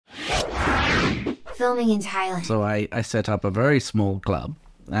Filming in Thailand. So I set up a very small club.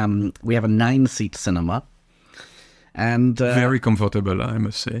 We have a 9-seat cinema. And very comfortable, I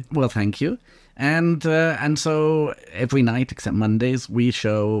must say. Well, thank you. And so every night except Mondays, we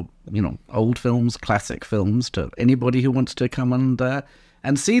show, old films, classic films to anybody who wants to come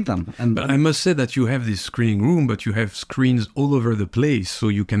and see them. But I must say that you have this screening room, but you have screens all over the place, so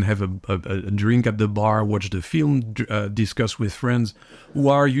you can have a drink at the bar, watch the film, discuss with friends who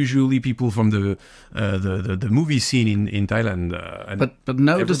are usually people from the movie scene in Thailand. But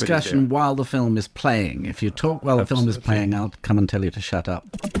no discussion while the film is playing. If you talk while the film is playing, I'll come and tell you to shut up.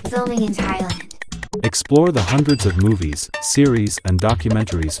 Filming in Thailand. Explore the hundreds of movies, series, and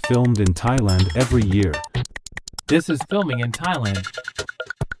documentaries filmed in Thailand every year. This is Filming in Thailand.